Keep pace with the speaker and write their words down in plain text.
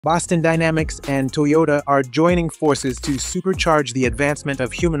Boston Dynamics and Toyota are joining forces to supercharge the advancement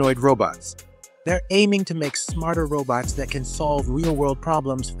of humanoid robots. They're aiming to make smarter robots that can solve real-world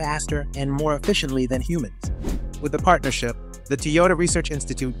problems faster and more efficiently than humans. With the partnership, the Toyota Research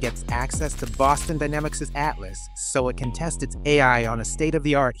Institute gets access to Boston Dynamics' Atlas so it can test its AI on a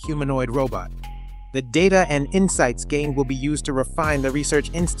state-of-the-art humanoid robot. The data and insights gained will be used to refine the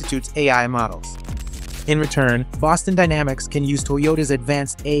Research Institute's AI models. In return, Boston Dynamics can use Toyota's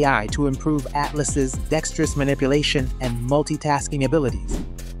advanced AI to improve Atlas's dexterous manipulation and multitasking abilities.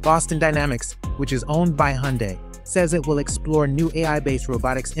 Boston Dynamics, which is owned by Hyundai, says it will explore new AI-based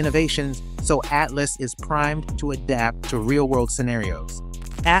robotics innovations so Atlas is primed to adapt to real-world scenarios.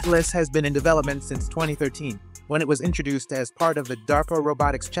 Atlas has been in development since 2013, when it was introduced as part of the DARPA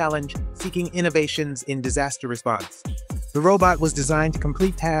Robotics Challenge, seeking innovations in disaster response. The robot was designed to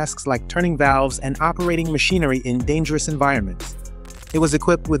complete tasks like turning valves and operating machinery in dangerous environments. It was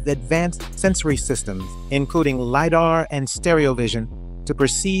equipped with advanced sensory systems, including LiDAR and stereo vision, to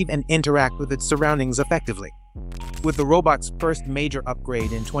perceive and interact with its surroundings effectively. With the robot's first major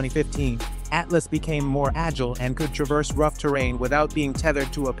upgrade in 2015, Atlas became more agile and could traverse rough terrain without being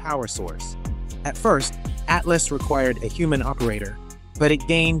tethered to a power source. At first, Atlas required a human operator, but it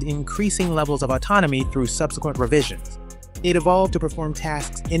gained increasing levels of autonomy through subsequent revisions. It evolved to perform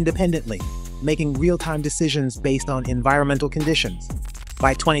tasks independently, making real-time decisions based on environmental conditions.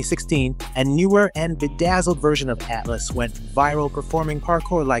 By 2016, a newer and bedazzled version of Atlas went viral, performing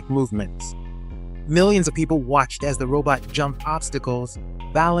parkour-like movements. Millions of people watched as the robot jumped obstacles,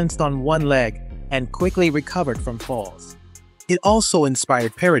 balanced on one leg, and quickly recovered from falls. It also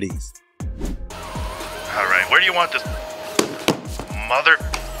inspired parodies. All right, where do you want this? Mother...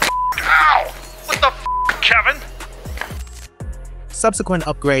 Ow! What the f***, Kevin? Subsequent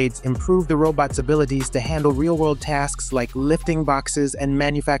upgrades improved the robot's abilities to handle real-world tasks like lifting boxes and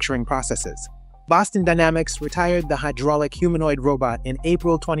manufacturing processes. Boston Dynamics retired the hydraulic humanoid robot in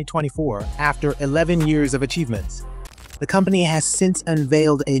April 2024 after 11 years of achievements. The company has since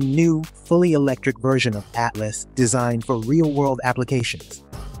unveiled a new, fully electric version of Atlas designed for real-world applications.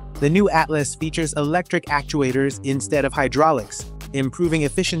 The new Atlas features electric actuators instead of hydraulics, improving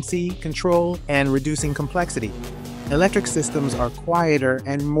efficiency, control, and reducing complexity. Electric systems are quieter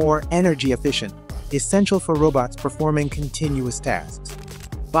and more energy efficient, essential for robots performing continuous tasks.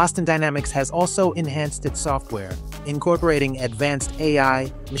 Boston Dynamics has also enhanced its software, incorporating advanced AI,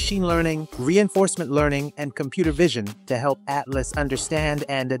 machine learning, reinforcement learning, and computer vision to help Atlas understand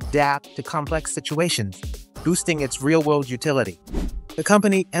and adapt to complex situations, boosting its real-world utility. The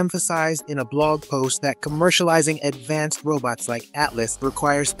company emphasized in a blog post that commercializing advanced robots like Atlas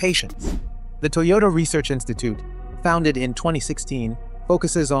requires patience. The Toyota Research Institute, founded in 2016,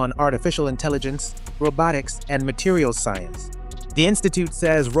 focuses on artificial intelligence, robotics, and materials science. The institute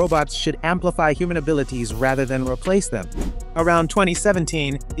says robots should amplify human abilities rather than replace them. Around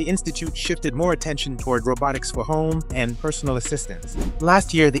 2017, the institute shifted more attention toward robotics for home and personal assistance.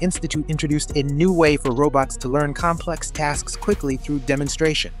 Last year, the institute introduced a new way for robots to learn complex tasks quickly through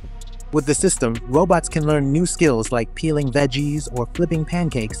demonstration. With the system, robots can learn new skills like peeling veggies or flipping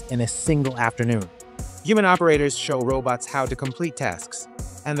pancakes in a single afternoon. Human operators show robots how to complete tasks,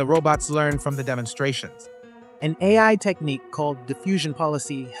 and the robots learn from the demonstrations. An AI technique called diffusion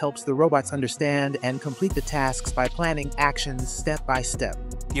policy helps the robots understand and complete the tasks by planning actions step by step.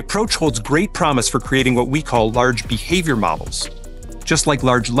 The approach holds great promise for creating what we call large behavior models. Just like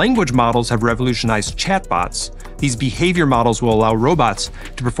large language models have revolutionized chatbots, these behavior models will allow robots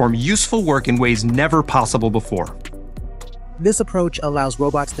to perform useful work in ways never possible before. This approach allows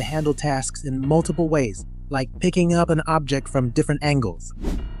robots to handle tasks in multiple ways, like picking up an object from different angles.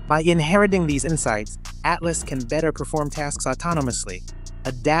 By inheriting these insights, Atlas can better perform tasks autonomously,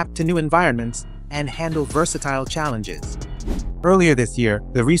 adapt to new environments, and handle versatile challenges. Earlier this year,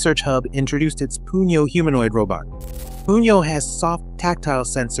 the Research Hub introduced its Punyo humanoid robot. Punyo has soft, tactile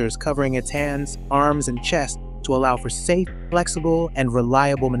sensors covering its hands, arms, and chest to allow for safe, flexible, and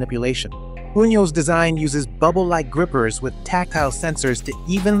reliable manipulation. Punyo's design uses bubble-like grippers with tactile sensors to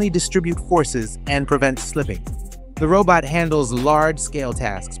evenly distribute forces and prevent slipping. The robot handles large-scale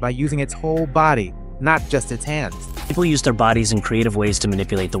tasks by using its whole body, not just its hands. People use their bodies in creative ways to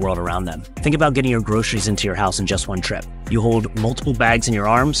manipulate the world around them. Think about getting your groceries into your house in just one trip. You hold multiple bags in your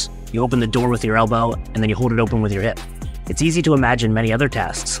arms, you open the door with your elbow, and then you hold it open with your hip. It's easy to imagine many other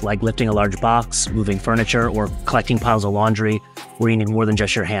tasks, like lifting a large box, moving furniture, or collecting piles of laundry, where you need more than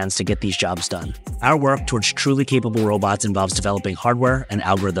just your hands to get these jobs done. Our work towards truly capable robots involves developing hardware and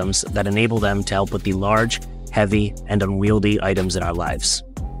algorithms that enable them to help with the large, heavy, and unwieldy items in our lives.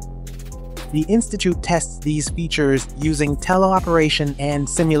 The institute tests these features using teleoperation and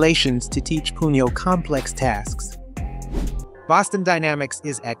simulations to teach Punyo complex tasks. Boston Dynamics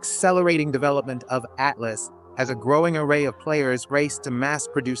is accelerating development of Atlas as a growing array of players race to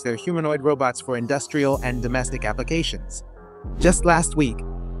mass-produce their humanoid robots for industrial and domestic applications. Just last week,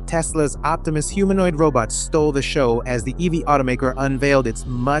 Tesla's Optimus humanoid robots stole the show as the EV automaker unveiled its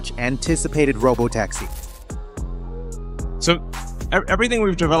much-anticipated robotaxi. So, everything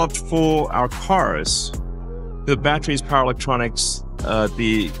we've developed for our cars, the batteries, power electronics,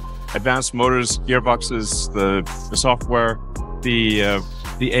 the advanced motors, gearboxes, the software, the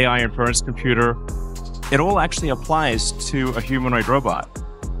AI inference computer, it all actually applies to a humanoid robot.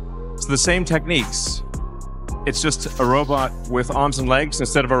 So the same techniques, it's just a robot with arms and legs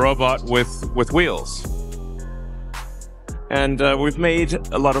instead of a robot with wheels. And we've made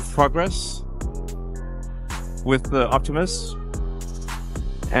a lot of progress with the Optimus.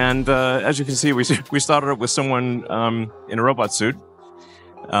 And as you can see, we started with someone in a robot suit,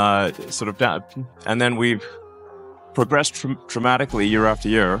 sort of down, and then we've progressed dramatically year after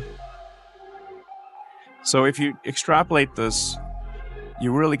year. So if you extrapolate this,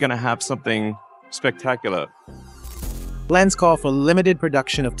 you're really going to have something spectacular. Plans call for limited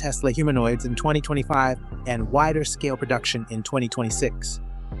production of Tesla humanoids in 2025 and wider scale production in 2026.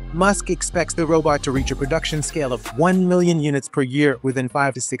 Musk expects the robot to reach a production scale of 1 million units per year within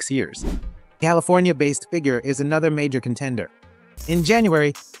 5 to 6 years. California-based Figure is another major contender. In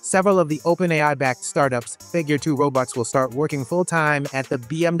January, several of the OpenAI-backed startups Figure 2 robots will start working full-time at the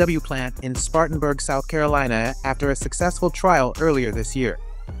BMW plant in Spartanburg, South Carolina after a successful trial earlier this year.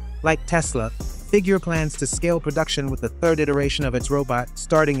 Like Tesla, Figure plans to scale production with the third iteration of its robot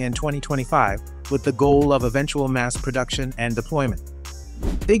starting in 2025, with the goal of eventual mass production and deployment.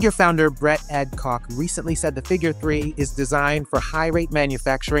 Figure founder Brett Adcock recently said the Figure 3 is designed for high-rate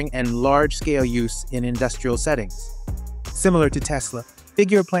manufacturing and large-scale use in industrial settings. Similar to Tesla,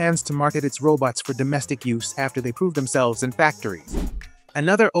 Figure plans to market its robots for domestic use after they prove themselves in factories.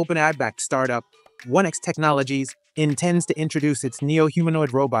 Another OpenAI-backed startup, 1X Technologies, intends to introduce its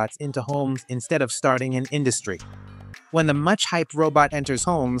neo-humanoid robots into homes instead of starting in industry. When the much-hyped robot enters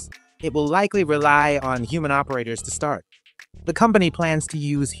homes, it will likely rely on human operators to start. The company plans to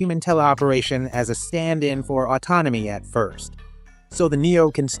use human teleoperation as a stand-in for autonomy at first, so the Neo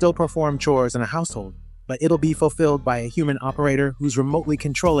can still perform chores in a household, but it'll be fulfilled by a human operator who's remotely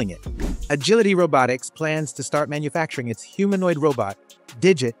controlling it. Agility Robotics plans to start manufacturing its humanoid robot,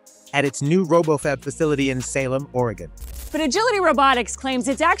 Digit, at its new RoboFab facility in Salem, Oregon. But Agility Robotics claims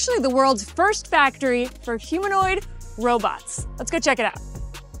it's actually the world's first factory for humanoid robots. Let's go check it out.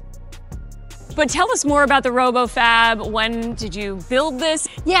 But tell us more about the RoboFab. When did you build this?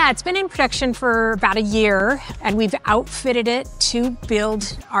 Yeah, it's been in production for about a year, and we've outfitted it to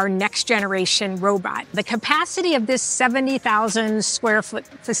build our next generation robot. The capacity of this 70,000 square foot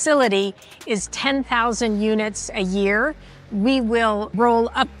facility is 10,000 units a year. We will roll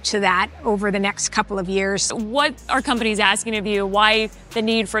up to that over the next couple of years. What are companies asking of you? Why the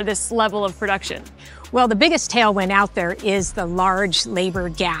need for this level of production? Well, the biggest tailwind out there is the large labor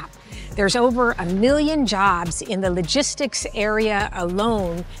gap. There's over 1 million jobs in the logistics area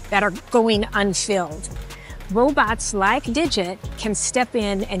alone that are going unfilled. Robots like Digit can step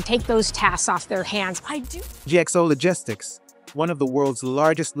in and take those tasks off their hands. GXO Logistics, one of the world's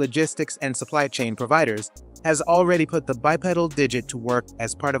largest logistics and supply chain providers, has already put the bipedal Digit to work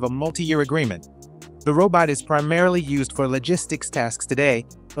as part of a multi-year agreement. The robot is primarily used for logistics tasks today,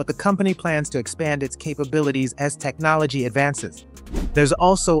 but the company plans to expand its capabilities as technology advances. There's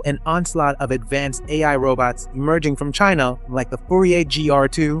also an onslaught of advanced AI robots emerging from China, like the Fourier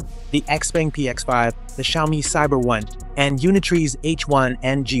GR2, the Xpeng PX5, the Xiaomi Cyber 1, and Unitree's H1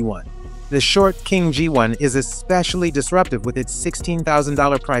 and G1. The short King G1 is especially disruptive with its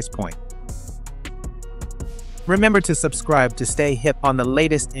 $16,000 price point. Remember to subscribe to stay hip on the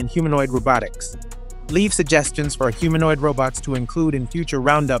latest in humanoid robotics. Leave suggestions for humanoid robots to include in future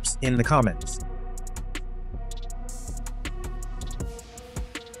roundups in the comments.